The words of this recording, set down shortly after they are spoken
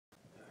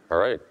All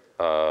right.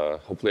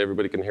 Hopefully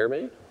everybody can hear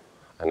me.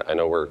 And I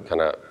know we're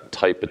kind of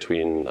tight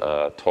between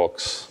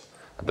talks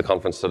at the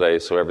conference today,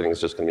 so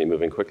everything's just going to be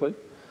moving quickly.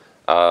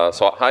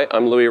 Hi,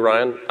 I'm Louis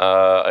Ryan.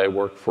 I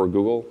work for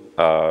Google,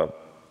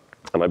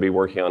 and I've been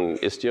working on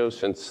Istio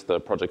since the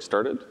project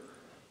started.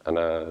 And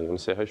you want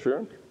to say hi,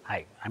 Shriram?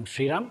 Hi, I'm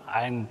Shriram.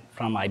 I'm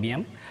from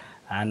IBM,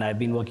 and I've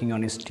been working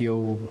on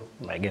Istio,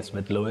 I guess,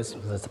 with Louis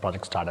since the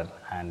project started,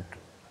 and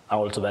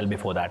also well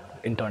before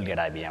that, internally at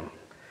IBM.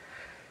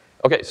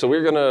 Okay, so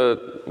we're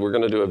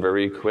gonna do a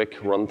very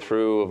quick run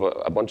through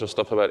of a bunch of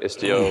stuff about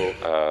Istio.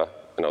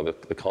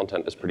 The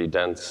content is pretty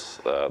dense.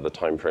 The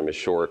time frame is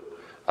short.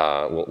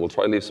 We'll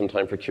try to leave some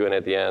time for Q&A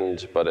at the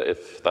end, but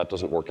if that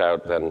doesn't work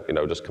out, then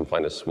just come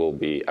find us. We'll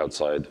be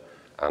outside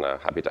and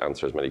happy to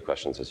answer as many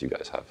questions as you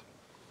guys have.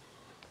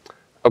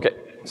 Okay,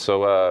 so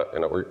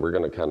we're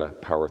going to kind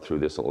of power through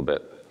this a little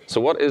bit. So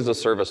what is a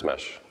service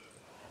mesh?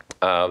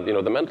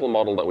 The mental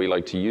model that we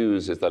like to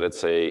use is that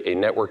it's a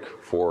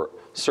network for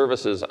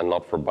services and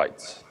not for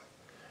bytes.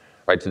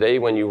 Right? Today,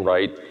 when you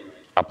write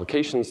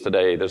applications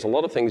today, there's a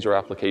lot of things your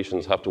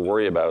applications have to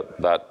worry about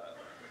that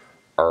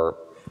are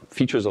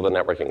features of the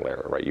networking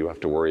layer, right? You have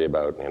to worry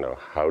about,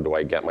 how do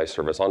I get my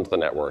service onto the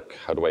network?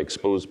 How do I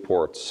expose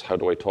ports? How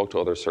do I talk to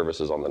other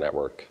services on the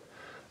network?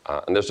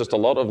 And there's just a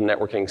lot of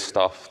networking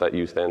stuff that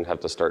you then have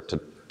to start to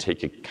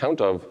take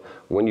account of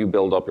when you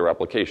build up your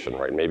application,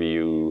 right? Maybe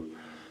you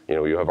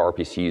have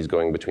RPCs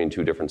going between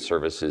two different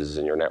services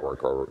in your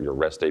network, or your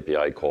REST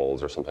API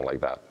calls or something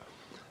like that.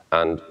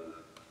 And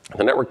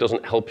the network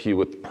doesn't help you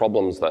with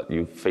problems that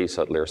you face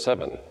at layer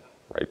 7,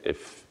 right?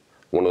 If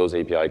one of those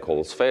API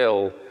calls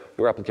fail,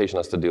 your application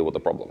has to deal with the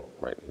problem,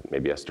 right?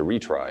 Maybe it has to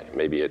retry.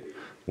 Maybe it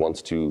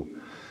wants to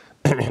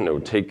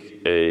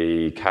take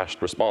a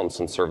cached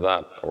response and serve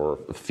that, or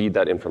feed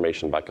that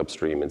information back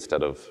upstream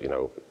instead of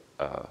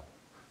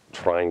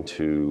trying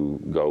to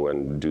go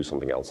and do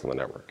something else in the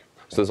network.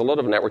 So there's a lot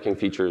of networking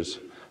features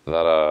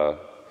that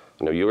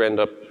you end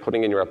up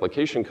putting in your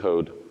application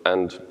code,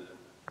 and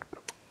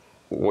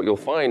what you'll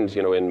find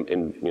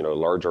in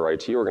larger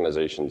IT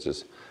organizations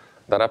is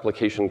that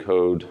application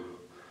code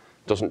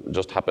doesn't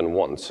just happen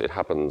once. It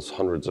happens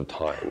hundreds of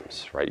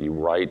times, right? You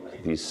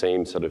write these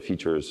same set of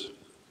features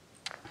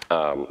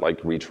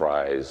like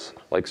retries,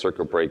 like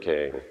circuit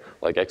breaking,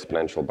 like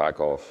exponential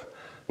backoff.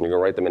 And you're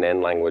going to write them in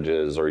N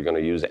languages, or you're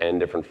going to use N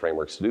different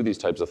frameworks to do these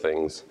types of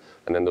things.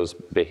 And then those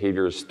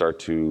behaviors start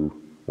to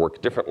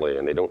work differently,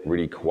 and they don't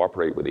really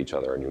cooperate with each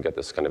other, and you get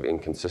this kind of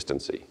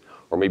inconsistency.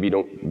 Or maybe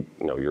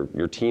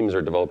your teams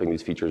are developing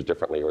these features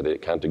differently, or they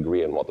can't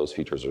agree on what those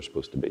features are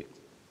supposed to be.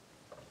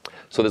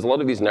 So there's a lot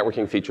of these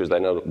networking features that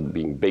end up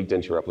being baked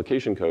into your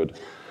application code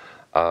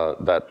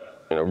that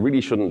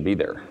really shouldn't be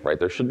there, right?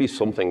 There should be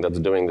something that's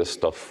doing this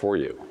stuff for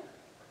you.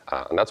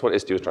 And that's what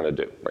Istio is trying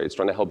to do, right? It's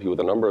trying to help you with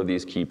a number of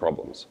these key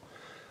problems.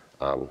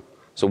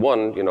 So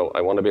one,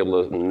 I want to be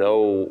able to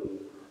know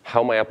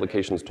how my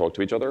applications talk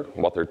to each other,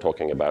 what they're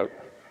talking about.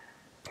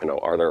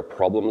 Are there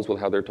problems with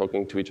how they're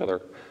talking to each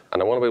other?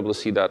 And I want to be able to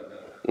see that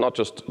not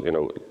just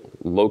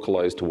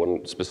localized to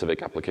one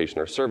specific application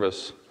or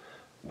service,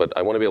 but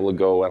I want to be able to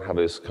go and have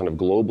this kind of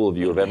global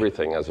view of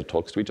everything as it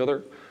talks to each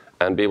other,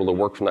 and be able to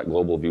work from that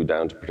global view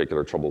down to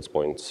particular trouble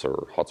points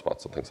or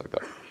hotspots and things like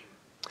that.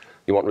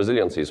 You want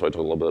resiliency, so I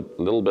talked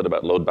a little bit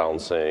about load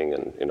balancing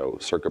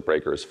and circuit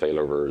breakers,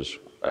 failovers,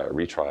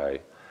 retry.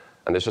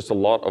 And there's just a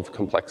lot of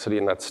complexity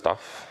in that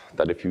stuff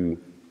that if you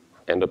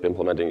end up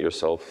implementing it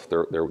yourself,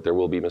 there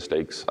will be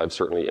mistakes. I've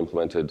certainly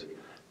implemented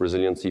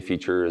resiliency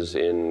features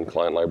in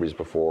client libraries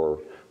before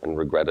and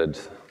regretted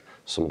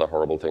some of the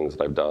horrible things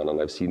that I've done,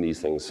 and I've seen these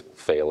things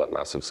fail at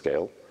massive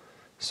scale.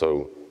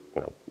 So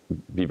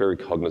be very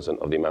cognizant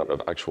of the amount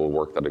of actual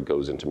work that it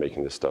goes into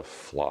making this stuff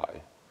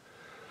fly.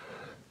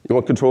 You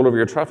want control over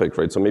your traffic,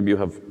 right? So maybe you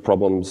have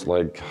problems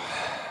like,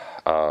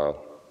 I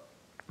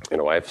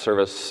have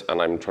service and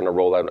I'm trying to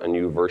roll out a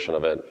new version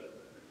of it,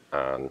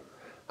 and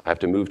I have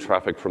to move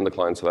traffic from the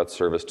clients of that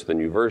service to the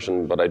new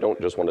version, but I don't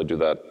just want to do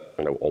that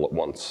all at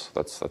once.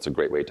 That's a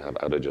great way to have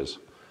outages.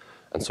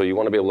 And so you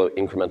want to be able to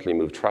incrementally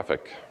move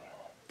traffic.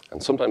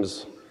 And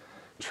sometimes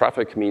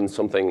traffic means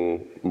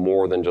something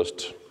more than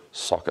just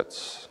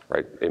sockets,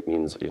 right? It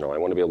means, I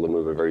want to be able to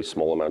move a very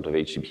small amount of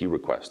HTTP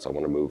requests. I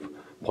want to move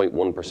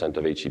 0.1%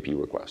 of HTTP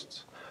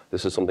requests.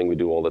 This is something we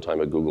do all the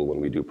time at Google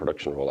when we do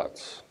production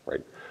rollouts,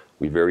 right?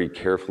 We very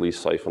carefully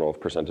siphon off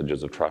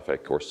percentages of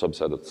traffic or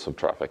subsets of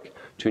traffic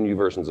to new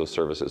versions of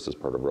services as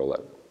part of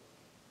rollout.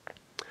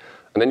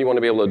 And then you want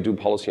to be able to do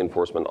policy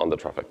enforcement on the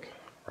traffic,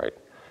 right?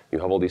 You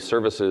have all these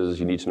services,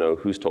 you need to know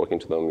who's talking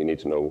to them, you need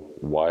to know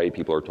why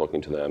people are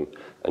talking to them,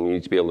 and you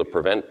need to be able to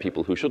prevent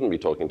people who shouldn't be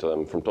talking to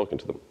them from talking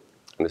to them.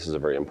 And this is a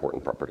very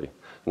important property.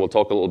 And we'll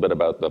talk a little bit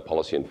about the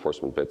policy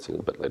enforcement bits a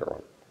little bit later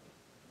on.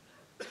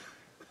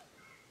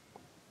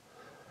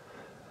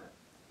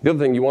 The other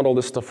thing, you want all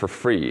this stuff for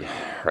free,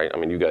 right? I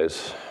mean, you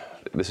guys,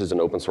 this is an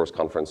open source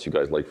conference, you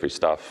guys like free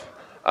stuff.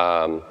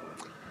 I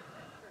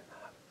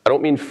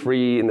don't mean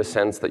free in the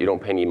sense that you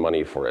don't pay any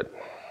money for it.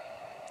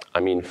 I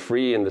mean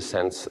free in the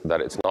sense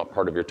that it's not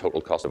part of your total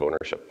cost of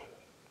ownership,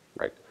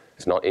 right?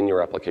 It's not in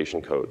your application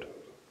code.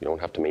 You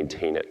don't have to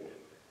maintain it.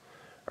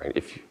 Right?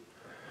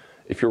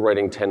 If you're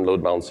writing 10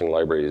 load balancing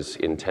libraries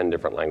in 10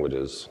 different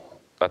languages,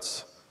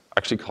 that's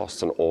actually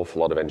costs an awful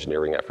lot of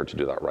engineering effort to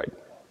do that right.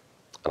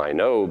 And I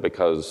know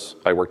because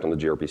I worked on the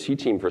gRPC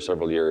team for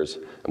several years,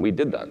 and we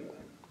did that.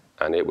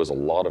 And it was a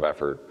lot of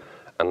effort.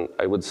 And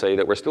I would say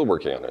that we're still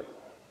working on it.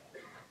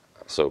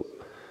 So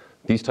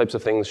these types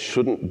of things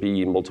shouldn't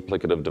be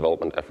multiplicative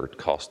development effort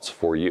costs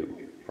for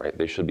you. Right?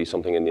 They should be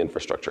something in the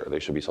infrastructure. They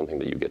should be something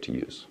that you get to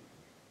use.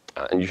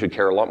 And you should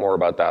care a lot more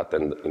about that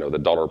than the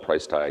dollar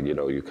price tag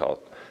you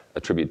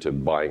attribute to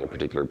buying a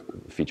particular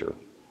feature.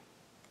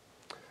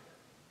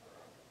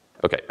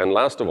 OK, and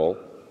last of all,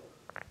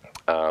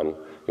 you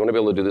want to be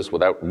able to do this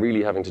without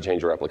really having to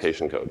change your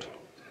application code.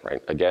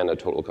 Right? Again, a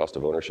total cost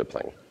of ownership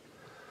thing.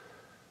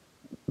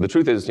 The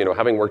truth is,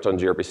 having worked on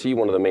gRPC,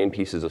 one of the main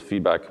pieces of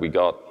feedback we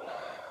got,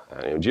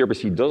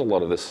 gRPC does a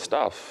lot of this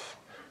stuff,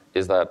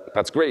 is that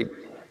that's great,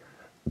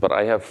 but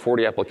I have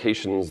 40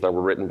 applications that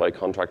were written by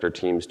contractor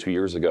teams 2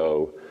 years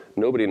ago.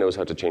 Nobody knows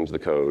how to change the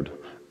code,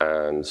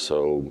 and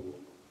so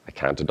I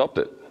can't adopt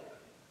it.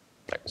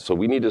 Right? So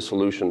we need a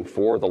solution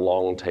for the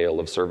long tail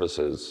of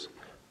services,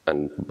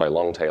 and by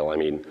long tail, I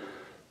mean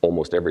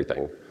almost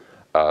everything,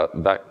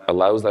 that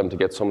allows them to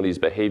get some of these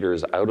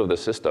behaviors out of the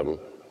system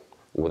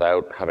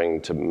without having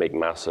to make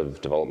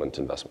massive development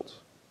investments.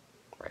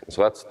 Right?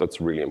 So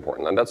that's really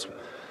important. And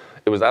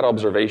it was that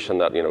observation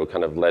that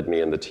kind of led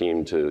me and the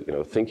team to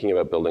thinking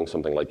about building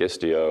something like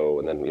Istio.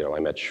 And then I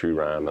met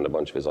Shriram and a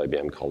bunch of his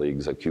IBM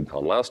colleagues at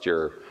KubeCon last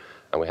year,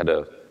 and we had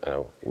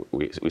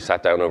we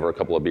sat down over a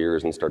couple of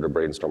beers and started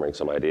brainstorming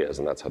some ideas,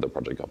 and that's how the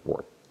project got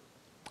born.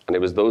 And it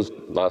was those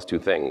last two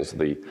things: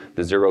 the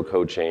zero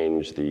code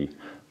change, the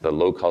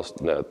low cost,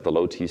 the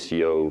low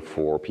TCO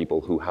for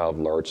people who have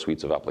large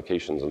suites of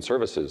applications and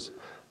services.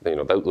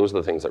 Those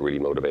are the things that really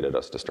motivated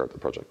us to start the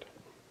project.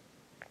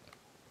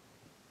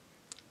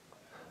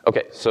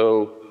 Okay,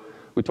 so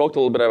we talked a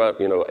little bit about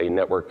a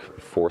network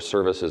for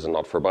services and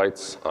not for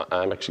bytes.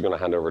 I'm actually going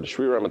to hand over to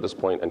Shriram at this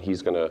point, and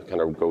he's going to kind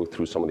of go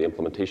through some of the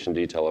implementation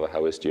detail of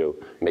how Istio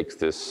makes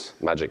this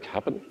magic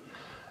happen.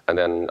 And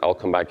then I'll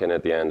come back in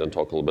at the end and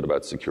talk a little bit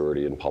about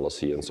security and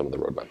policy and some of the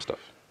roadmap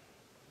stuff.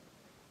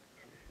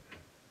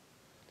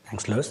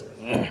 Thanks, Lewis.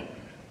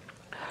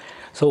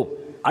 So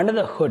under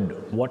the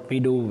hood, what we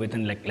do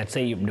within, let's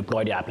say you've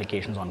deployed your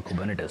applications on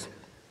Kubernetes.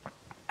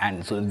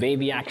 And so the way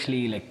we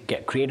actually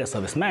create a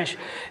service mesh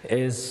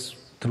is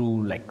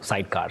through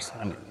sidecars.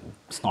 I mean,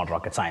 it's not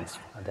rocket science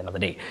at the end of the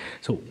day.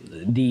 So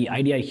the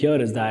idea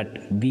here is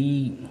that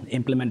we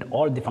implement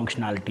all the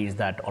functionalities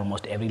that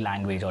almost every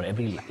language or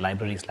every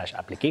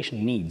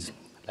library/application needs,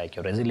 like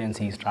your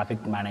resiliencies,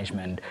 traffic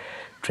management,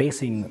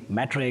 tracing,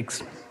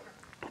 metrics,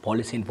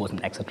 policy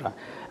enforcement, etc.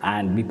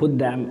 And we put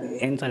them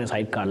inside a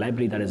sidecar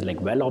library that is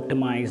well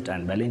optimized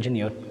and well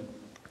engineered.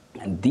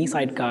 And these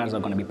sidecars are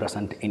going to be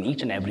present in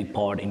each and every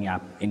pod in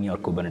your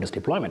Kubernetes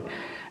deployment.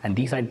 And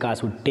these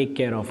sidecars would take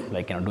care of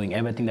doing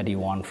everything that you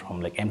want,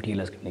 from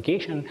MTLS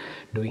communication,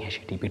 doing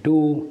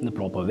HTTP2 in the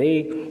proper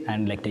way,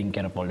 and taking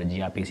care of all the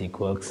gRPC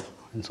quirks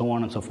and so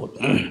on and so forth.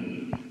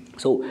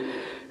 So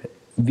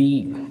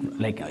we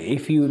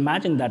if you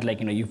imagine that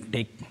you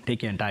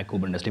take your entire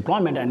Kubernetes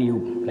deployment and you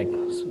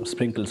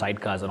sprinkle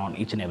sidecars around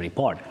each and every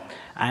pod,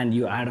 and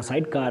you add a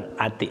sidecar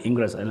at the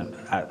ingress,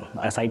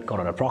 a sidecar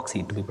or a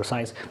proxy to be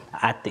precise,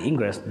 at the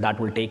ingress that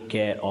will take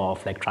care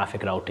of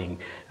traffic routing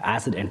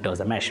as it enters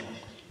the mesh.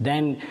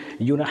 Then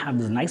you have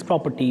this nice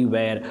property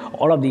where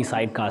all of these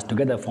sidecars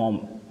together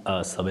form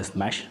a service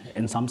mesh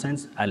in some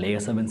sense, a layer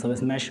 7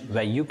 service mesh,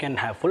 where you can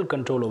have full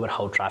control over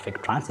how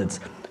traffic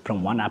transits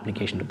from one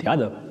application to the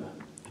other,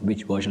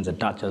 which versions it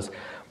touches,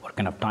 what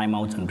kind of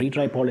timeouts and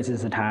retry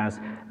policies it has,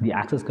 the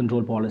access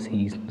control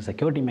policies, the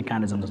security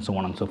mechanisms, and so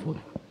on and so forth.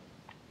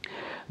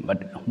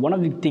 But one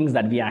of the things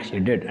that we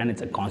actually did, and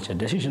it's a conscious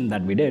decision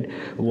that we did,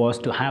 was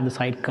to have the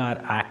sidecar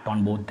act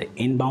on both the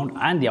inbound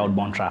and the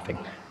outbound traffic.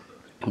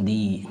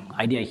 The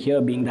idea here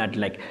being that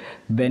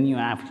when you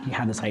actually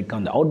have the sidecar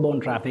on the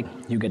outbound traffic,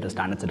 you get the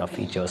standard set of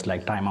features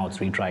like timeouts,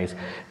 retries,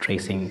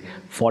 tracing,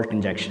 fault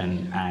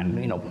injection,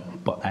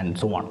 and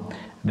so on.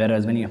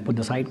 Whereas when you put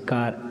the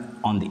sidecar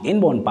on the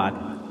inbound path,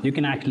 you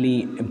can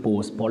actually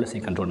impose policy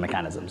control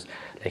mechanisms,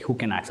 like who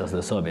can access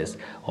the service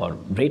or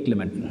rate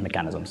limit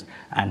mechanisms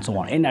and so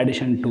on. In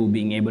addition to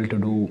being able to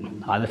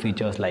do other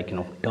features like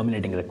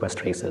terminating request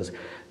traces,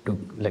 to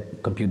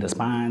compute the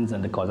spans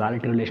and the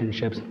causality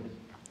relationships.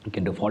 You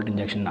can do fault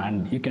injection,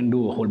 and you can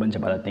do a whole bunch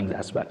of other things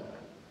as well.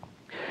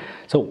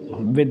 So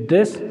with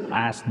this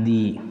as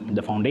the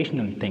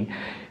foundational thing,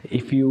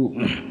 if you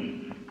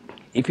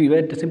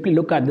were to simply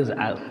look at this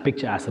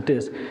picture as it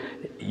is,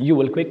 you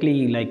will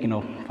quickly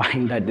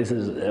find that this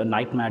is a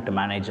nightmare to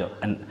manage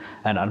an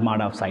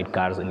armada of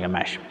sidecars in your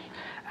mesh.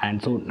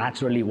 And so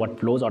naturally what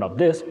flows out of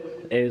this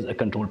is a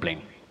control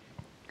plane.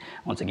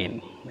 Once again,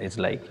 it's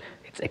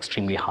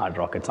extremely hard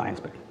rocket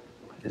science, but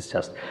it's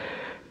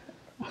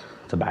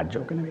a bad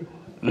joke in a way.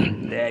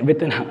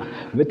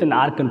 within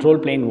our control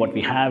plane, what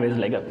we have is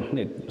like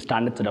a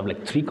standard set of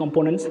like 3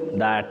 components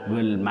that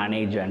will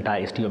manage the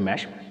entire Istio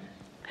mesh.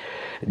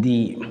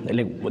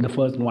 The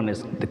first one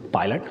is the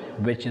pilot,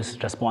 which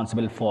is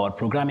responsible for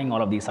programming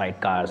all of these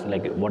sidecars,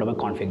 like whatever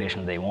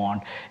configuration they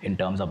want in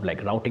terms of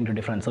like routing to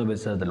different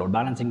services, the load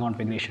balancing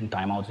configuration,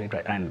 timeouts,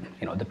 and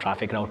the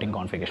traffic routing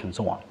configuration, and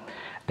so on.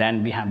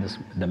 Then we have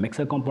the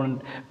mixer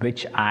component,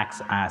 which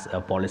acts as a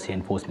policy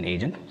enforcement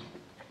agent.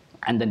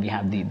 And then we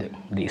have the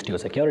Istio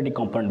security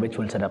component, which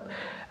will set up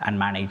and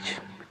manage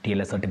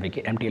TLS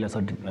certificate,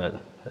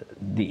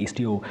 the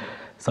Istio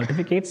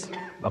certificates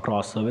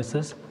across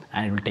services,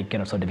 and it will take care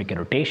of certificate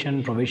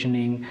rotation,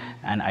 provisioning,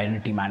 and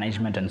identity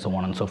management, and so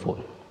on and so forth.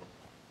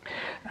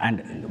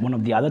 And one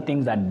of the other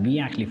things that we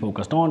actually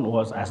focused on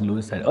was, as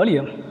Louis said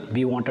earlier,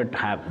 we wanted to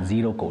have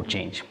 0 code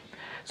change.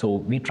 So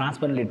we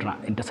transparently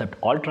intercept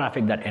all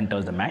traffic that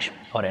enters the mesh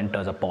or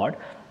enters a pod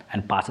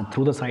and pass it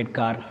through the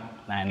sidecar.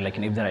 And like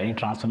if there are any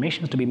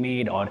transformations to be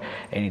made or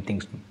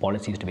anything,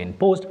 policies to be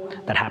imposed,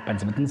 that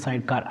happens within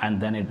sidecar,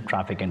 and then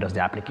traffic enters the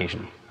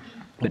application.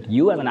 But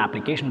you as an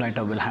application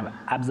writer will have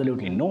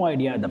absolutely no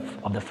idea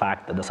of the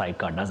fact that the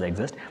sidecar does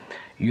exist.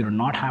 You do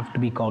not have to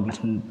be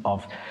cognizant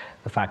of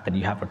the fact that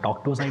you have to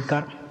talk to a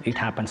sidecar. It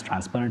happens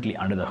transparently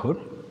under the hood.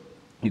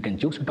 You can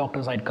choose to talk to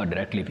a sidecar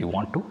directly if you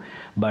want to,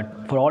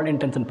 but for all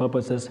intents and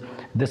purposes,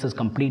 this is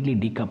completely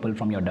decoupled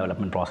from your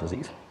development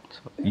processes.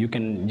 So you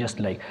can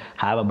just like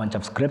have a bunch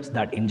of scripts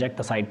that inject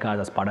the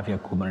sidecars as part of your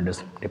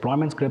Kubernetes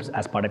deployment scripts,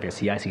 as part of your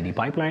CI/CD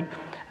pipeline,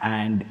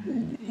 and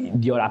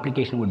your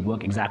application would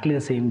work exactly the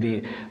same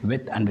way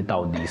with and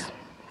without these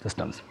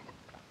systems.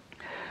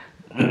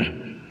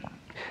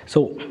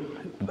 So,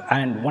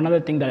 and one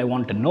other thing that I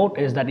want to note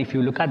is that if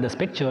you look at this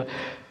picture,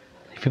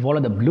 if you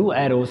follow the blue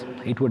arrows,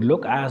 it would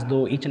look as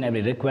though each and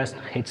every request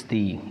hits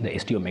the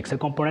Istio mixer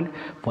component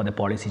for the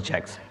policy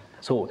checks.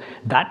 So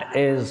that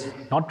is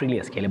not really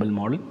a scalable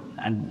model,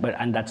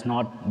 and that's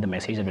not the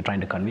message that we're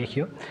trying to convey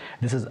here.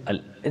 This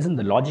isn't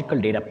the logical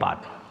data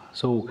path.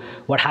 So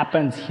what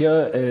happens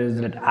here is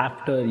that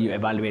after you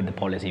evaluate the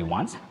policy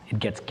once, it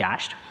gets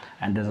cached,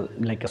 and there's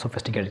like a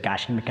sophisticated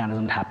caching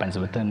mechanism that happens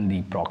within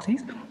the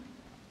proxies,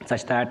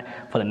 such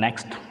that for the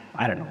next,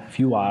 I don't know,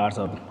 few hours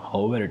or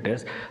however it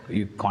is,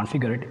 you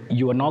configure it,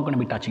 you are not going to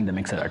be touching the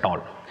mixer at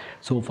all.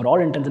 So for all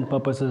intents and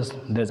purposes,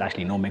 there's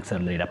actually no mixer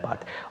in the data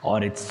path,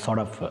 or it's sort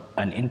of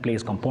an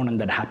in-place component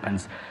that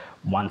happens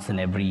once in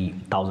every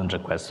 1,000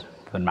 requests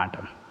for that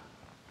matter.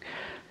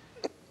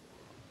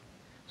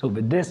 So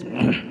with this,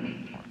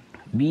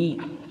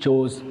 we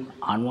chose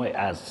Envoy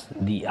as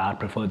our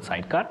preferred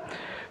sidecar,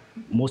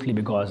 mostly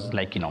because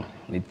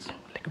it's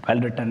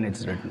well written,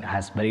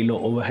 has very low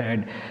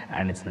overhead,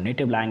 and it's a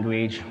native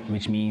language,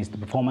 which means the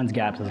performance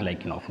gaps is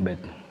with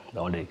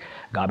all the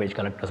garbage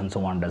collectors and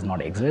so on does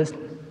not exist.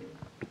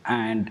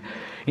 And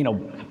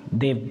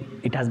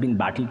it has been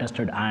battle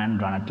tested and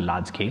run at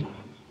large scale.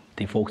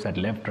 The folks at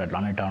Lyft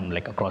run it on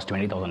across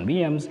 20,000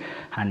 VMs,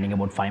 handling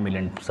about 5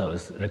 million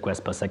service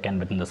requests per second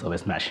within the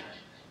service mesh.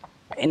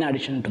 In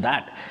addition to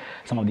that,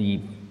 some of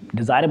the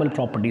desirable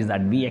properties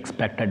that we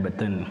expected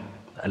within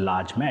a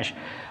large mesh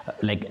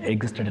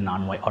existed in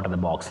Envoy out of the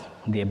box.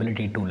 The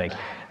ability to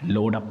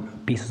load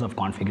up pieces of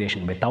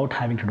configuration without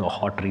having to do a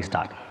hot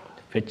restart,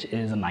 which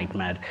is a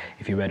nightmare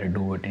if you were to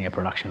do it in your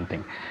production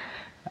thing.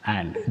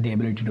 And the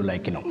ability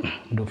to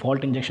do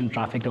fault injection,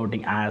 traffic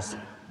routing as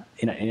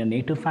in a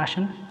native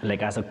fashion,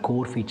 as a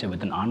core feature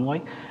within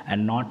Envoy,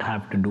 and not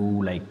have to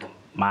do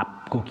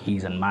map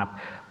cookies and map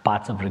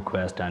paths of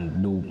request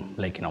and do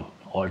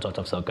all sorts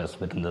of circus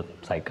within the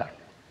sidecar.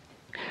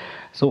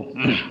 So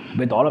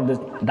with all of this,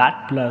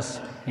 that plus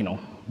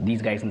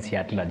these guys in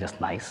Seattle are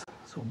just nice.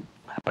 So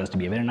happens to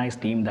be a very nice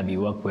team that we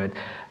work with,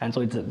 and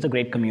so it's a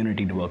great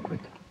community to work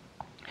with.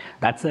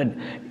 That said,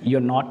 you're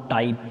not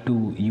tied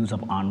to use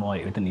of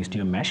Envoy within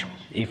Istio mesh.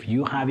 If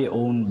you have your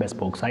own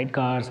bespoke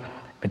sidecars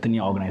within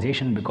your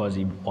organization because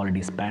you've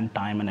already spent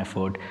time and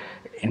effort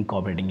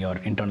incorporating your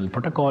internal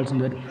protocols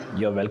in it,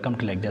 you're welcome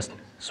to just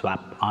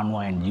swap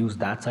Envoy and use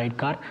that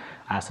sidecar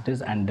as it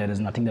is, and there is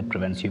nothing that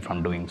prevents you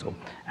from doing so.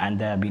 And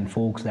there have been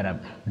folks that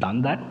have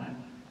done that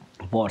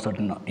for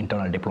certain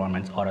internal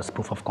deployments or as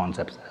proof of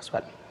concepts as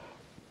well.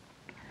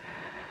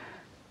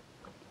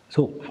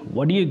 So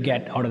what do you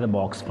get out of the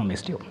box from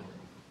Istio?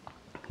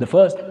 The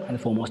first and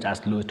foremost,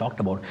 as Louis talked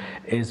about,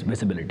 is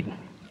visibility,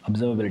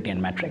 observability,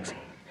 and metrics.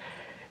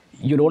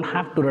 You don't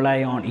have to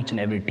rely on each and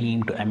every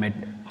team to emit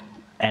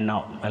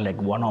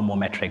one or more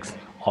metrics,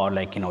 or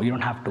you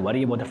don't have to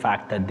worry about the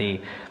fact that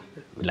they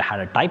had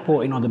a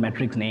typo in all the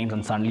metrics names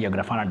and suddenly your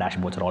Grafana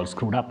dashboards are all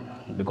screwed up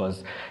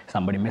because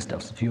somebody missed a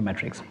few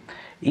metrics.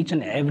 Each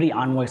and every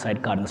Envoy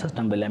sidecar in the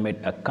system will emit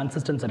a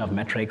consistent set of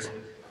metrics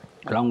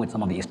along with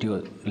some of the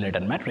Istio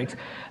related metrics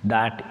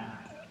that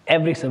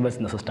every service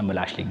in the system will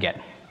actually get.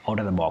 out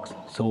of the box.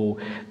 So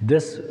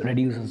this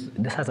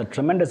has a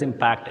tremendous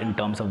impact in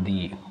terms of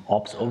the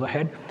ops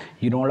overhead.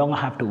 You no longer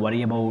have to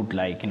worry about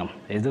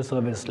is the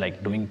service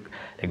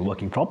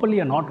working properly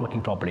or not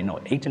working properly. No,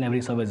 each and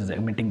every service is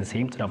emitting the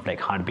same sort of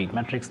heartbeat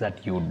metrics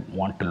that you would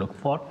want to look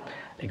for,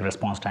 like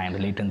response times,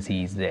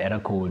 latencies, the error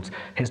codes,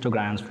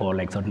 histograms for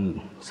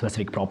certain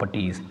specific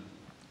properties,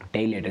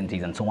 tail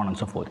latencies, and so on and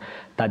so forth.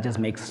 That just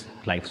makes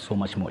life so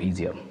much more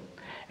easier.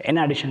 In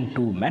addition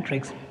to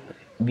metrics,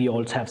 we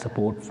also have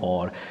support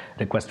for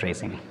request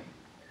tracing.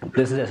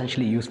 This is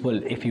essentially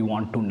useful if you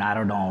want to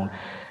narrow down,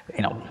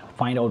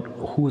 find out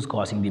who's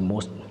causing the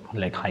most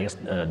highest,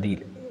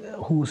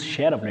 whose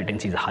share of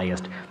latency is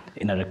highest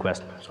in a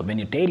request. So when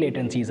your tail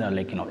latencies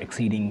are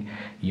exceeding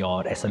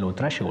your SLO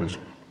thresholds,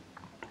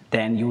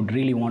 then you'd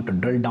really want to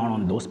drill down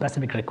on those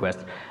specific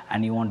requests,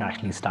 and you want to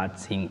actually start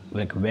seeing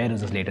where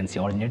is this latency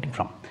originating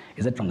from?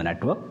 Is it from the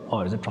network,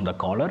 or is it from the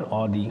caller,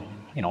 or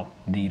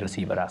the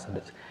receiver as it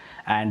is?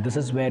 And this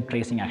is where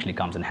tracing actually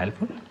comes in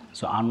helpful.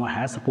 So Envoy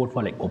has support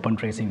for open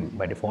tracing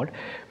by default,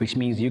 which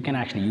means you can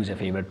actually use your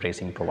favorite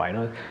tracing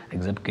provider,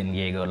 like Zipkin,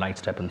 Jaeger,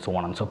 Lightstep, and so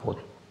on and so forth.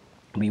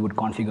 We would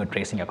configure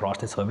tracing across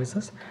the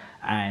services,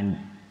 and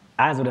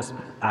as an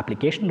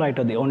application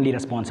writer, the only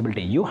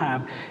responsibility you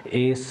have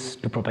is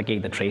to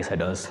propagate the trace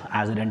headers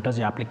as it enters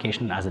your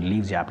application, as it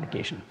leaves your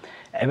application.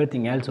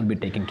 Everything else will be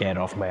taken care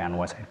of by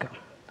Envoy Sidecar.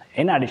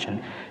 In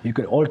addition, you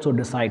could also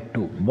decide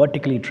to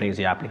vertically trace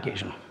your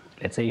application.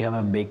 Let's say you have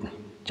a big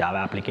Java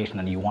application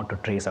and you want to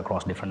trace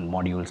across different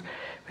modules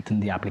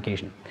within the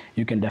application.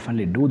 You can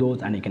definitely do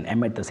those, and you can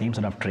emit the same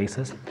sort of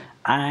traces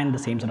and the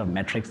same sort of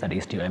metrics that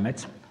Istio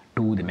emits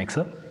to the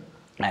mixer.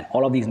 And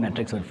all of these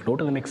metrics will flow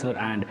to the mixer,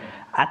 and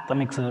at the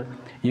mixer,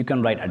 you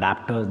can write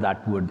adapters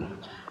that would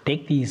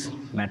take these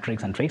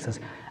metrics and traces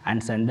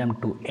and send them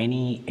to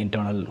any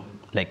internal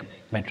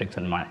metrics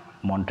and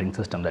monitoring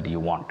system that you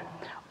want,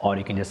 or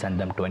you can just send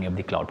them to any of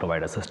the cloud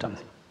provider systems.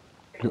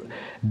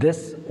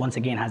 This, once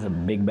again, has a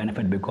big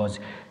benefit because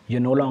you're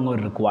no longer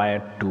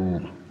required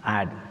to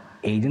add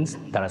agents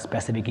that are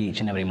specific to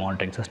each and every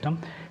monitoring system.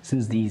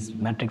 Since these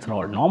metrics are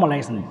all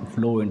normalized and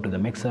flow into the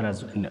mixer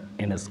as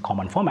in a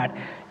common format,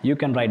 you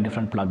can write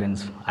different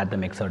plugins at the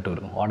mixer to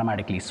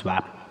automatically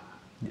swap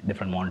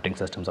different monitoring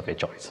systems of your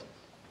choice.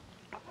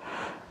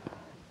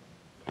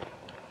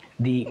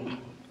 The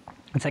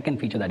second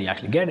feature that you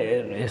actually get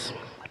is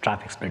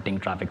traffic splitting,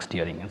 traffic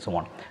steering, and so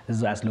on. This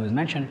is, as Louis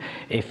mentioned,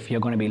 if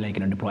you're going to be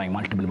deploying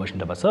multiple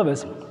versions of a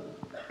service,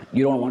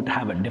 you don't want to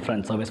have a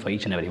different service for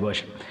each and every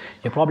version.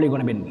 You're probably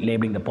going to be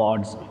labeling the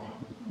pods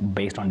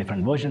based on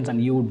different versions,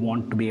 and you would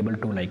want to be able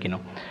to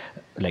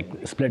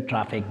split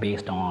traffic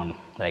based on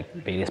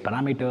various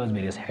parameters,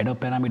 various header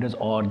parameters,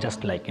 or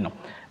just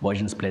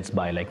version splits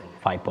by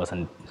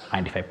 5%,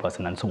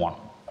 95%, and so on.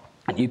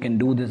 And you can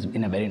do this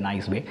in a very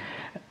nice way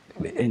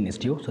in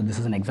Istio. So this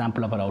is an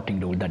example of a routing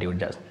rule that you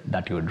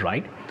would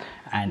write,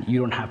 and you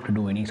don't have to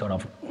do any sort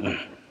of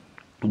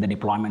the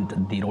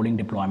deployment, the rolling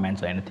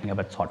deployments, or anything of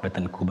that sort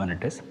within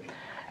Kubernetes.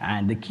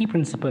 And the key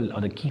principle or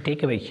the key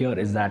takeaway here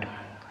is that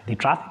the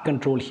traffic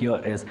control here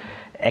is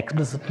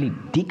explicitly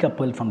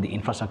decoupled from the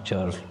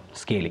infrastructure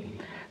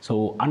scaling.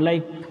 So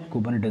unlike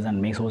Kubernetes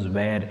and Mesos,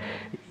 where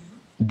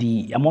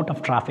the amount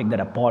of traffic that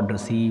a pod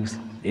receives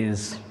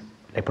is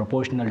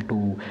proportional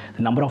to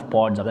the number of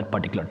pods of that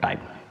particular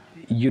type,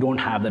 you don't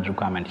have that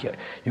requirement here.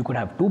 You could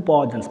have 2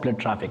 pods and split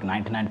traffic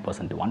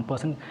 99% to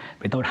 1%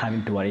 without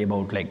having to worry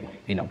about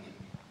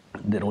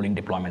the rolling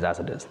deployments as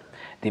it is.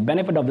 The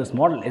benefit of this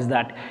model is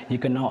that you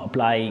can now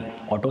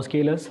apply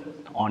autoscalers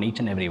on each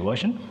and every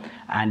version,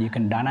 and you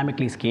can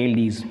dynamically scale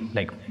these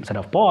set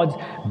of pods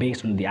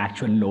based on the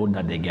actual load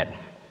that they get.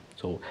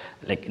 So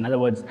in other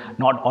words,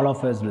 not all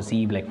of us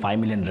receive 5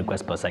 million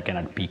requests per second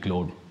at peak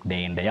load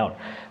day in, day out.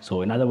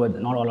 So in other words,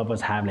 not all of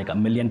us have a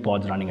million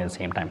pods running at the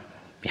same time.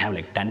 We have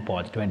 10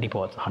 pods, 20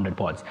 pods, 100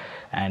 pods,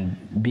 and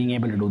being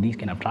able to do these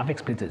kind of traffic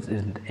splits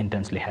is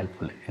intensely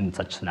helpful in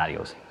such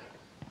scenarios.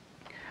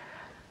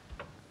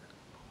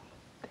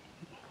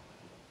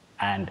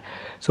 And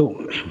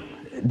so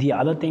the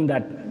other thing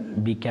that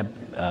we kept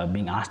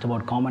being asked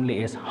about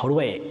commonly is, how do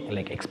I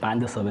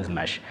expand the service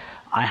mesh?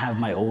 I have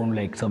my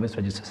own service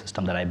register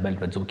system that I built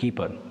with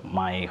Zookeeper.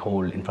 My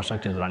whole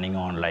infrastructure is running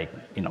on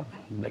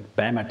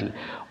bare metal,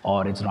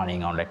 or it's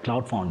running on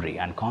Cloud Foundry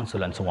and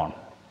Console and so on.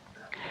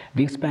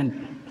 We've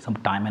spent some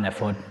time and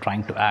effort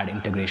trying to add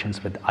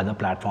integrations with other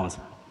platforms,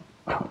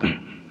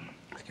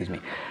 excuse me,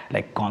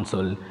 like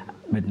Console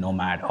with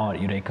Nomad or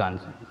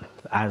Eureka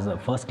as a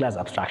first-class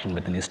abstraction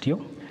within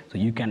Istio. So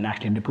you can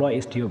actually deploy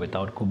Istio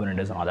without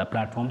Kubernetes on other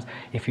platforms.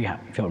 If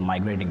you're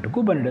migrating to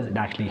Kubernetes, it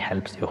actually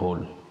helps your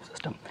whole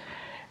system.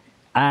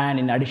 And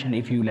in addition,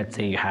 if you, let's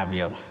say, you have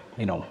your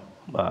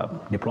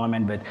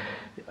deployment with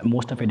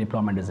most of your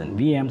deployment is in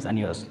VMs, and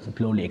you're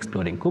slowly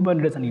exploring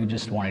Kubernetes, and you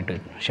just wanted to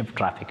shift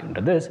traffic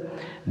into this,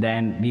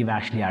 then we've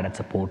actually added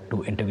support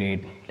to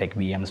integrate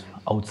VMs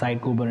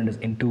outside Kubernetes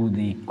into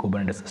the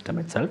Kubernetes system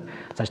itself,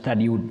 such that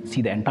you would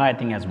see the entire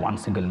thing as one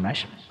single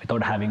mesh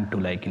without having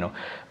to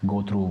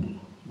go through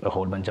a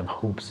whole bunch of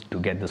hoops to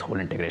get this whole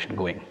integration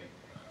going.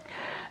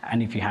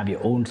 And if you have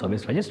your own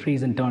service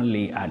registries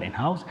internally at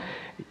in-house,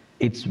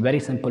 it's very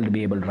simple to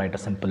be able to write a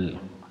simple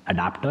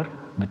adapter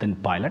within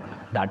Pilot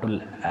that will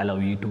allow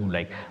you to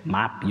like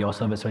map your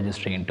service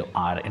registry into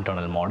our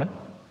internal model,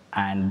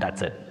 and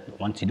that's it.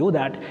 Once you do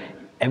that,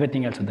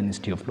 everything else within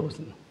Istio flows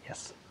in.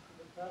 Yes.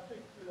 The traffic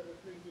you are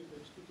referring to is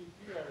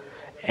HTTP or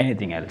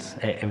Anything else,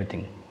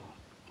 everything.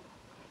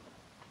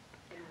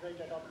 can you write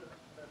adapter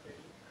that way?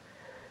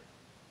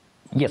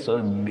 Yes, so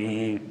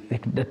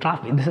the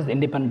traffic, this is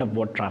independent of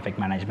what traffic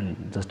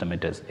management system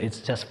it is. It's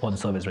just for the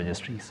service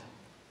registries.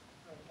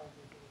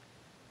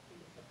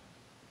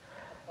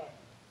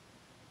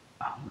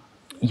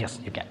 Yes,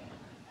 you can.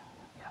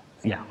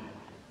 Yeah.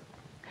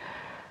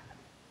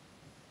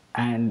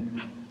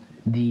 And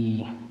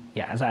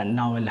as I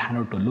now will hand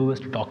over to Louis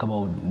to talk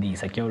about the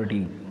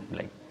security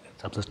like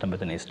subsystem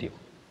within Istio.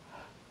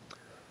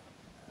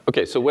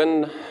 Okay, so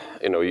when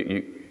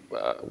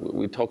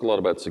we talk a lot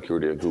about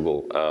security at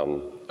Google.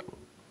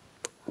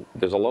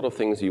 There's a lot of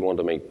things you want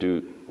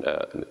to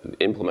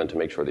implement to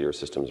make sure that your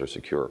systems are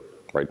secure,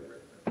 right?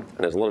 And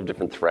there's a lot of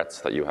different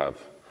threats that you have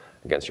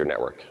against your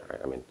network.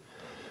 Right? I mean,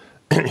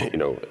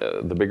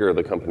 the bigger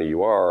the company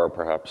you are,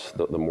 perhaps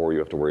the more you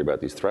have to worry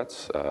about these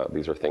threats.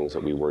 These are things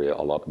that we worry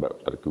a lot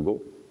about at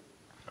Google.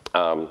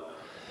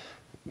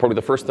 Probably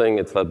the first thing,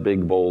 it's that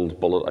big, bold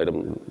bullet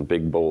item,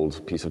 big,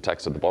 bold piece of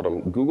text at the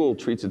bottom. Google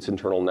treats its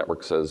internal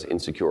networks as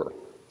insecure.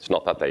 It's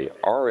not that they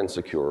are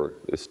insecure,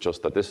 it's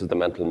just that this is the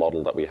mental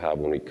model that we have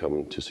when we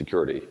come to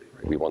security.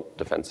 Right? We want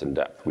defense in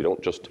depth. We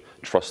don't just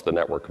trust the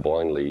network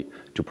blindly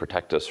to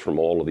protect us from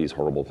all of these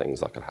horrible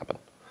things that could happen.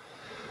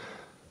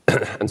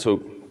 And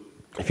so,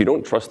 if you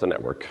don't trust the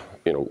network,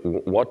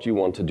 what you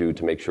want to do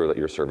to make sure that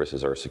your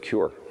services are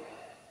secure,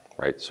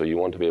 right? So you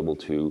want to be able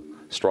to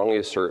strongly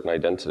assert an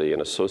identity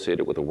and associate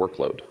it with a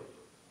workload,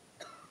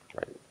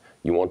 right?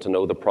 You want to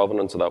know the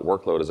provenance of that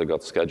workload as it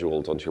got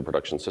scheduled onto your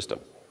production system,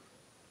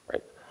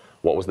 right?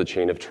 What was the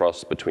chain of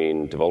trust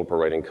between developer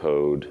writing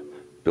code,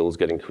 builds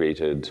getting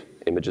created,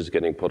 images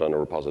getting put on a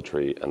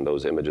repository, and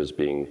those images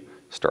being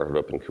started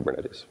up in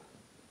Kubernetes?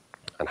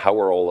 And how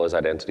are all those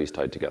identities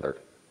tied together?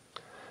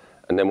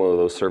 And then when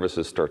those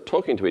services start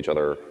talking to each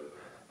other,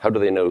 how do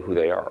they know who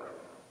they are?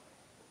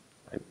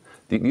 Right?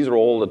 These are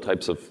all the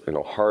types of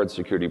hard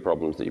security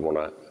problems that you want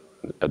to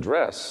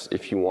address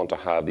if you want to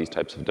have these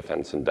types of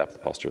defense in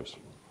depth postures.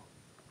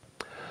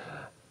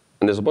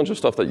 And there's a bunch of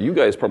stuff that you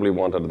guys probably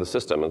want out of the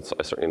system, and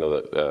I certainly know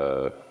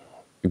that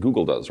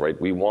Google does, right?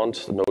 We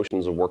want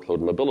notions of workload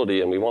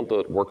mobility, and we want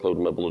the workload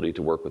mobility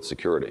to work with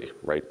security,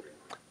 right?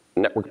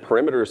 Network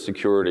perimeter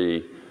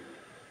security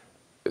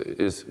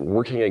is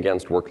working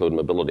against workload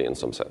mobility in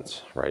some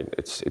sense, right?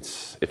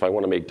 It's if I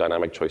want to make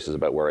dynamic choices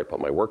about where I put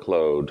my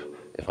workload,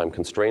 if I'm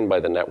constrained by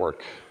the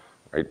network,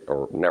 right,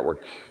 or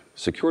network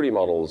security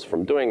models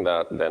from doing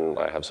that, then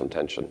I have some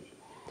tension.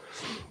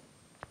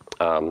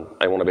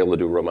 I want to be able to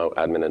do remote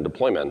admin and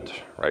deployment,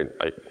 right?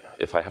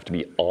 If I have to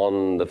be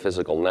on the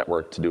physical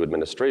network to do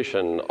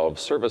administration of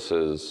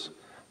services,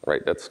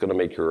 right, that's going to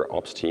make your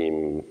ops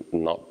team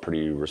not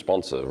pretty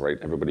responsive, right?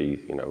 Everybody,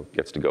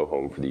 gets to go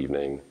home for the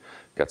evening,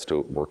 gets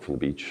to work from the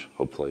beach,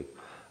 hopefully.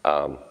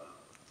 And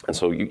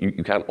so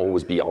you can't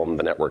always be on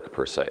the network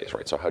per se,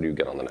 right? So how do you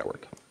get on the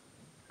network?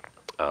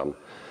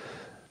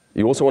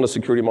 You also want a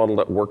security model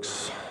that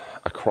works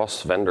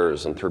across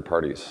vendors and third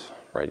parties,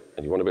 right?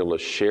 And you want to be able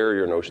to share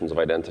your notions of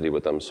identity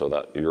with them so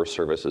that your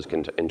services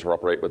can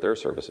interoperate with their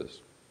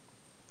services.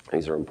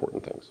 These are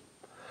important things.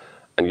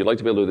 And you'd like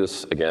to be able to do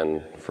this,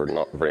 again, for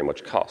not very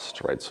much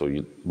cost, right? So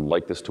you'd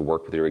like this to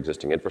work with your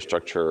existing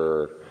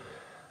infrastructure,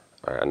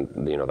 and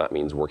that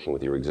means working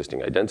with your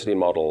existing identity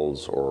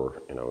models,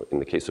 or in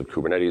the case of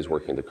Kubernetes,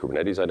 working the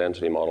Kubernetes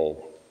identity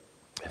model,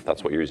 if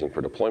that's what you're using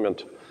for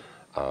deployment.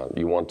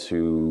 You want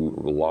to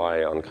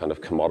rely on kind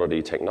of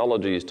commodity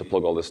technologies to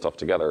plug all this stuff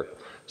together.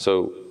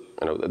 So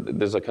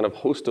there's a kind of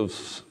host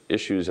of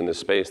issues in this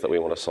space that we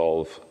want to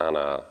solve, and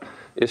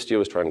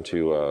Istio is trying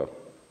to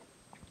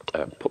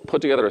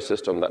put together a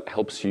system that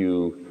helps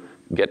you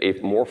get a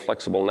more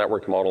flexible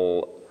network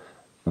model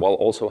while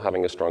also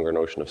having a stronger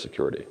notion of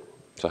security.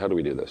 So how do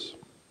we do this?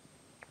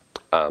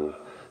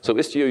 So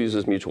Istio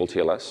uses mutual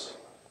TLS,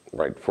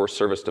 right, for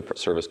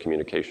service-to-service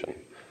communication.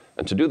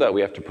 And to do that,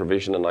 we have to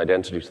provision an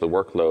identity to the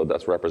workload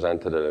that's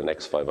represented in an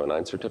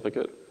X509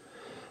 certificate.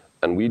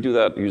 And we do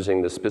that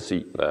using the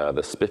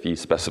SPIFFE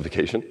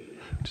specification,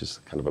 which is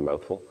kind of a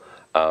mouthful.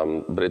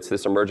 But it's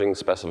this emerging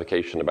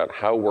specification about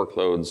how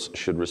workloads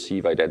should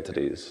receive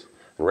identities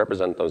and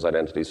represent those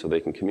identities so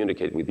they can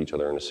communicate with each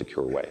other in a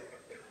secure way.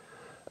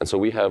 And so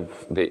we have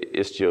the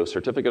Istio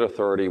Certificate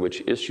Authority,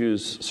 which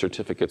issues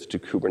certificates to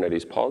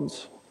Kubernetes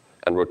pods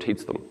and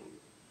rotates them.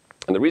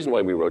 And the reason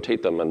why we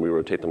rotate them, and we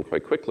rotate them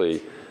quite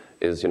quickly,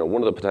 is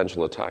one of the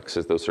potential attacks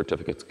is those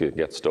certificates could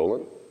get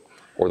stolen,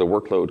 or the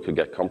workload could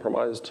get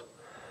compromised.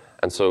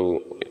 And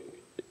so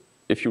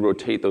if you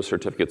rotate those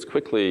certificates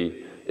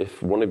quickly,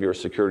 if one of your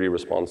security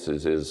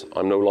responses is,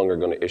 I'm no longer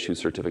going to issue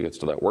certificates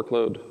to that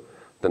workload,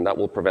 then that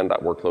will prevent that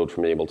workload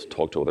from being able to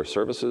talk to other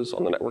services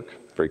on the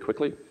network very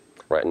quickly.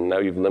 right? And now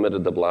you've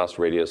limited the blast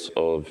radius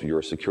of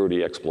your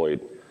security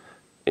exploit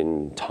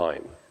in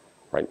time,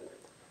 right?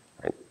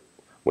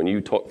 When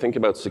you think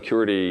about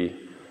security,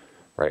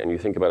 right, and you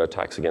think about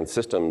attacks against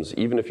systems,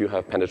 even if you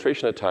have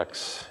penetration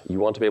attacks, you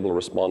want to be able to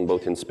respond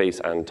both in space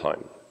and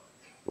time,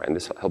 right? And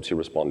this helps you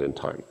respond in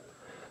time.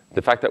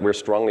 The fact that we're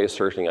strongly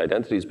asserting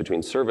identities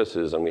between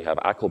services and we have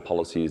ACL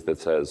policies that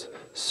says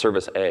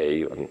service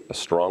A, a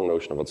strong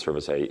notion of what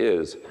service A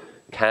is,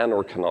 can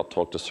or cannot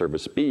talk to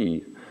service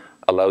B,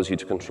 allows you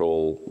to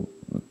control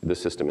the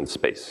system in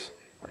space.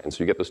 Right? And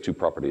so you get those two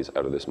properties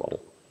out of this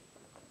model.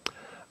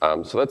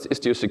 So that's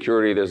Istio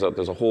security. There's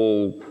a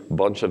whole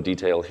bunch of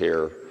detail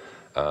here.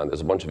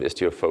 There's a bunch of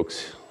Istio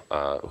folks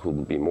who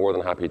will be more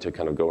than happy to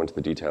kind of go into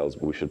the details,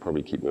 but we should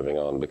probably keep moving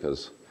on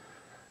because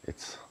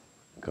it's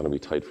going to be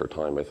tight for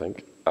time, I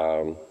think.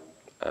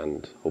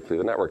 And hopefully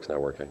the network's now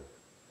working.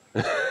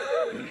 Talk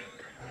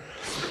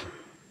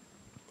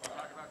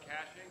about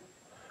caching?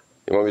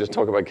 You want me to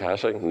talk about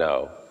caching?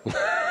 No.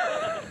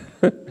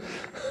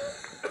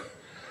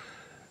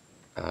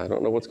 I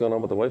don't know what's going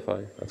on with the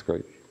Wi-Fi. That's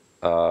great.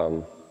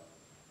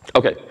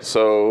 OK,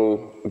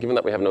 so given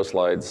that we have no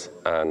slides,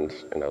 and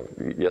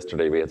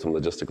yesterday we had some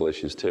logistical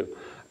issues too,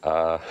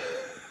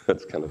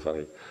 that's kind of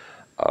funny.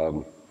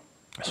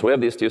 So we have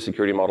the Istio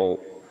security model.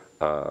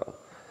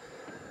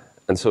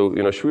 And so,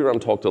 Shriram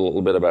talked a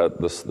little bit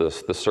about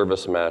the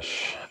service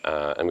mesh,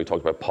 and we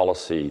talked about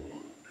policy,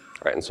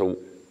 right? And so,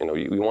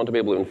 we want to be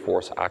able to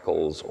enforce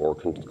ACLs or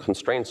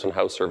constraints on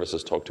how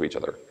services talk to each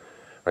other,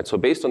 right? So,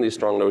 based on these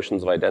strong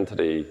notions of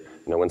identity,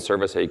 when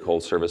service A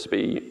calls service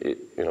B,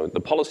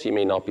 the policy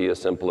may not be as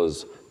simple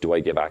as do I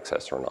give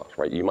access or not,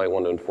 right? You might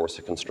want to enforce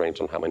a constraint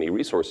on how many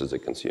resources it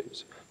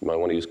consumes. You might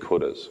want to use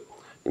quotas.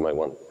 You might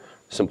want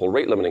simple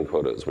rate limiting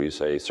quotas where you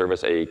say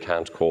service A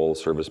can't call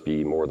service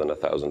B more than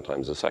 1,000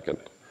 times a second.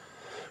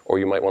 Or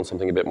you might want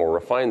something a bit more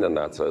refined than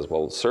that. Says,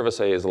 well, service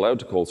A is allowed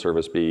to call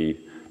service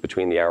B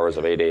between the hours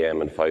of 8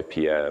 a.m. and 5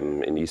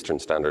 p.m. in Eastern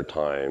Standard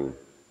Time,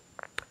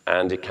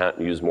 and it can't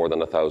use more than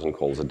 1,000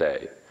 calls a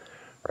day,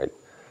 right?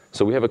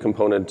 So we have a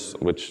component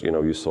which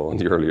you saw in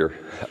the earlier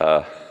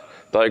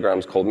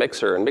diagrams called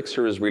Mixer, and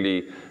Mixer is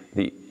really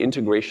the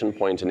integration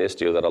point in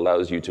Istio that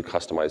allows you to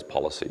customize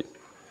policy.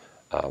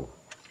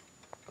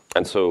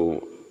 And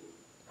so,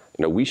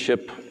 we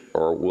ship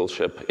or will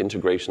ship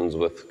integrations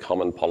with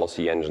common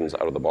policy engines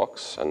out of the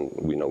box, and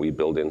we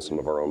build in some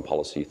of our own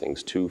policy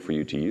things too for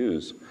you to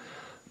use.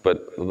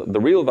 But the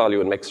real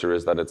value in Mixer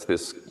is that it's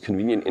this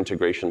convenient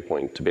integration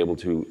point to be able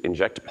to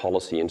inject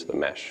policy into the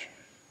mesh.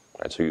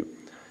 Right? So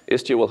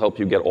Istio will help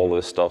you get all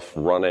this stuff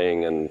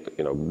running and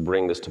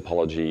bring this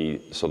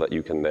topology so that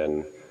you can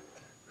then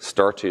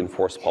start to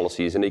enforce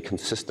policies in a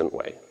consistent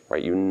way.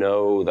 Right? You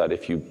know that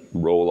if you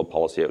roll a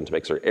policy out into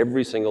Mixer,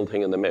 every single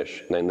thing in the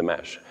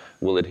mesh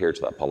will adhere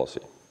to that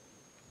policy.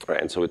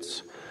 Right? And so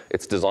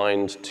it's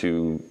designed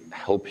to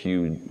help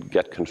you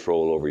get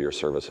control over your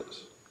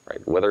services.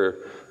 Right?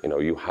 Whether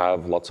you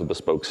have lots of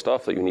bespoke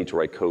stuff that you need to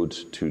write code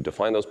to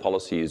define those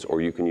policies,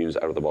 or you can use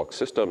out-of-the-box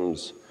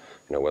systems,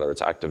 whether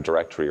it's Active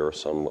Directory or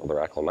some other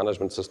ACL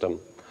management system,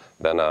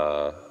 then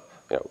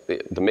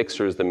the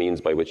Mixer is the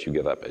means by which you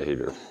get that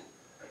behavior.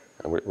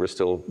 And we're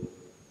still,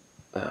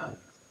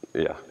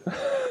 yeah,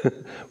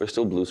 we're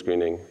still blue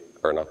screening,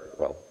 or not,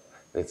 well,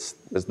 it's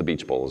the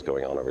beach bowl is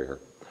going on over here.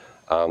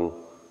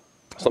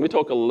 So let me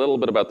talk a little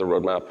bit about the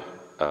roadmap.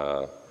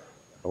 Oh,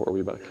 are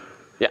we back?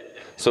 Yeah.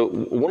 So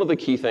one of the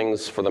key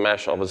things for the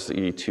mesh,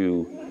 obviously,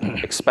 to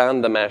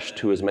expand the mesh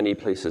to as many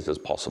places as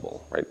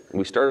possible, right?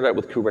 We started out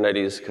with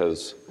Kubernetes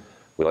because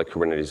we like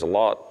Kubernetes a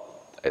lot.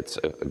 It's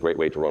a great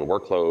way to run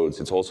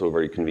workloads. It's also a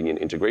very convenient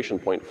integration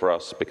point for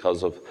us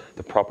because of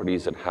the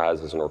properties it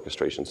has as an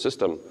orchestration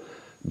system.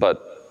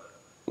 But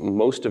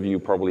most of you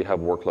probably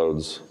have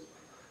workloads.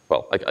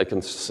 Well, I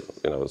can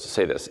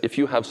say this. If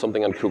you have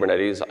something on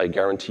Kubernetes, I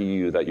guarantee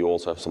you that you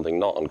also have something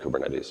not on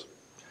Kubernetes.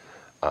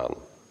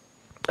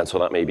 And so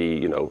that may be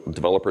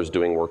developers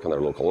doing work on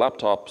their local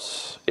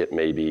laptops. It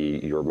may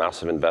be your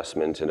massive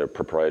investment in a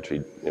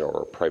proprietary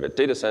or private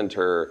data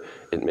center.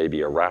 It may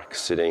be a rack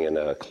sitting in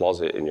a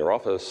closet in your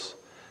office.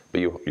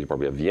 But you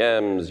probably have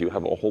VMs. You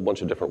have a whole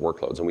bunch of different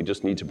workloads. And we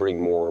just need to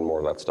bring more and more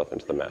of that stuff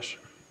into the mesh.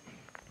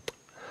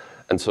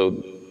 And so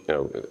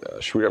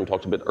Shriram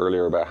talked a bit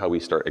earlier about how we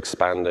start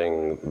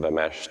expanding the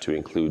mesh to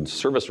include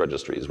service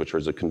registries, which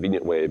is a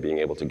convenient way of being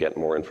able to get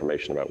more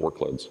information about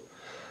workloads.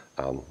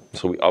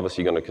 So we're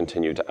obviously going to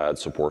continue to add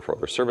support for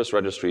other service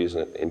registries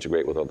and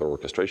integrate with other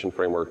orchestration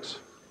frameworks.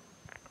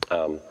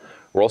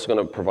 We're also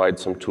going to provide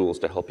some tools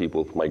to help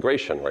people with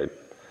migration, right?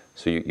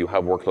 So you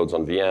have workloads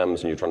on VMs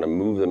and you're trying to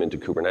move them into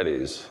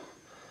Kubernetes.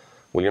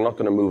 Well, you're not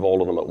going to move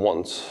all of them at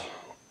once,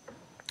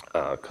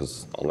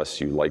 because unless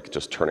you like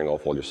just turning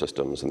off all your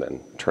systems and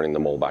then turning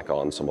them all back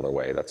on some other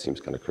way, that seems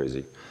kind of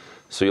crazy.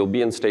 So you'll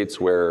be in states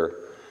where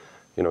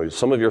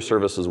some of your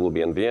services will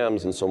be on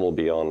VMs and some will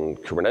be on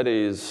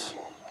Kubernetes.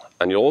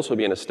 And you'll also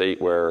be in a state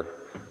where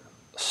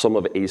some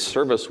of a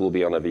service will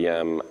be on a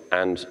VM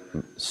and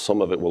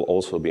some of it will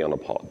also be on a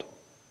pod,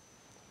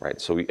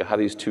 right? So we have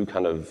these two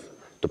kind of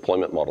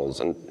deployment models.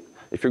 And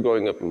If you're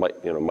going up,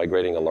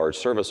 migrating a large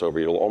service over,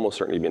 you'll almost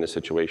certainly be in a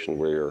situation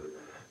where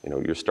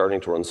you're starting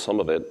to run some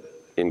of it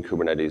in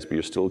Kubernetes, but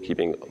you're still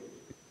keeping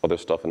other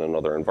stuff in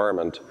another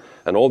environment.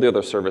 And all the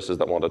other services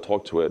that want to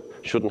talk to it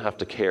shouldn't have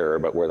to care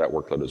about where that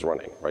workload is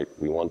running, right?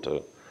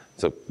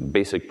 It's a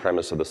basic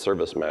premise of the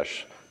service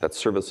mesh that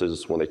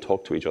services, when they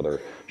talk to each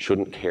other,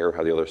 shouldn't care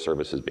how the other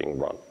service is being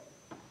run.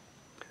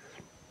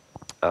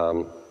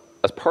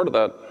 As part of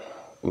that,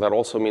 that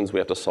also means we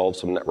have to solve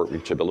some network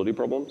reachability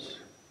problems.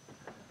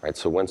 Right,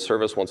 so when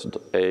service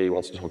A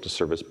wants to talk to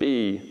service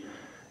B,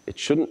 it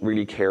shouldn't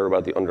really care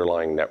about the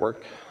underlying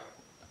network.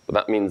 But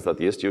that means that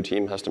the Istio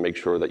team has to make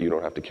sure that you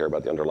don't have to care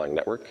about the underlying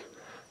network.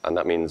 And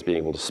that means being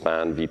able to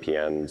span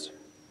VPNs.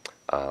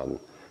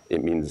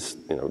 It means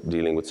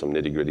dealing with some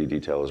nitty-gritty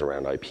details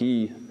around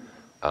IP.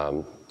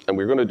 And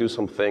we're going to do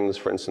some things,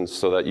 for instance,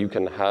 so that you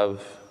can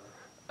have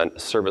a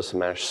service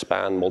mesh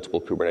span multiple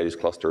Kubernetes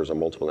clusters or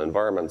multiple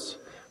environments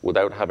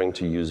without having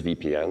to use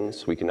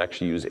VPNs. We can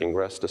actually use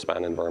ingress to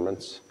span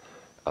environments.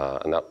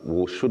 And that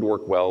should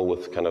work well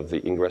with kind of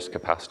the ingress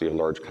capacity of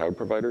large cloud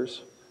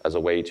providers as a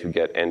way to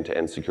get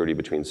end-to-end security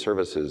between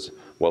services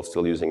while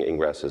still using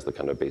ingress as the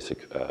kind of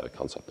basic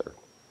concept there.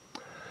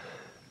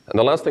 And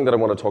the last thing that I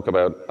want to talk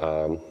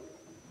about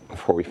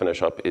before we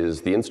finish up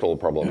is the install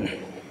problem.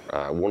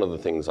 One of the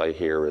things I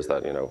hear is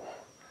that,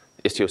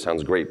 Istio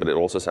sounds great, but it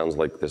also sounds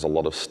like there's a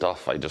lot of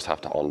stuff I just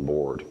have to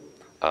onboard.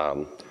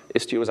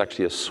 Istio is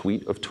actually a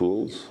suite of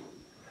tools,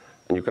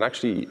 and you can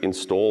actually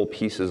install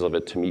pieces of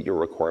it to meet your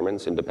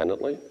requirements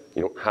independently.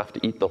 You don't have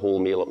to eat the whole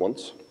meal at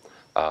once.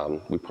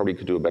 We probably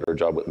could do a better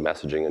job with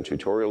messaging and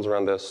tutorials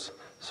around this,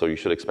 so you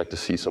should expect to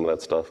see some of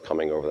that stuff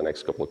coming over the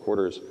next couple of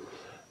quarters.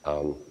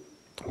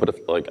 But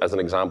if, as an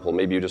example,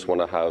 maybe you just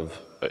want to have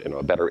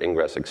a better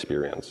ingress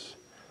experience,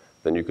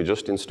 then you could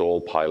just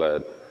install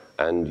Pilot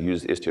and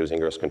use Istio's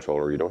ingress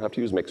controller. You don't have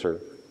to use Mixer.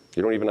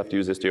 You don't even have to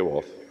use Istio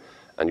Auth.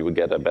 And you would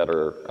get a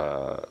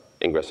better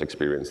ingress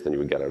experience than you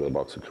would get out of the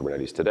box of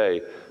Kubernetes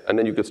today. And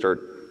then you could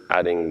start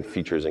adding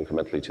features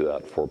incrementally to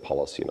that for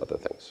policy and other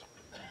things.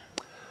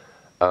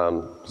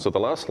 So the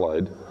last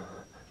slide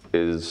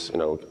is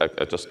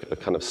just a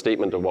kind of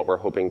statement of what we're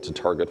hoping to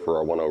target for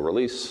our 1.0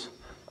 release.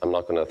 I'm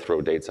not going to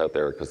throw dates out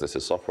there because this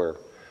is software.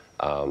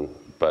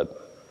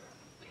 But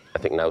I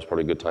think now is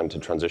probably a good time to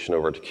transition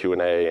over to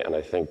Q&A, and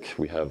I think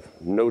we have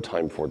no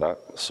time for that.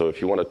 So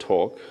if you want to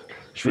talk,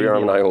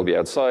 Shriram and I will be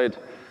outside.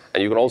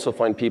 And you can also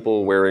find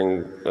people wearing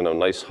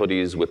nice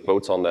hoodies with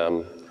boats on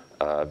them,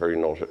 very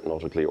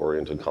nautically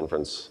oriented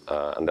conference,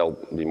 and they'll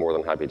be more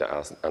than happy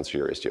to answer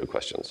your Istio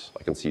questions.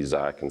 I can see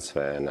Zach and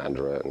Sven,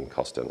 Andrea, and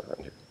Kostin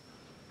around here.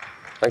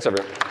 Thanks,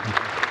 everyone.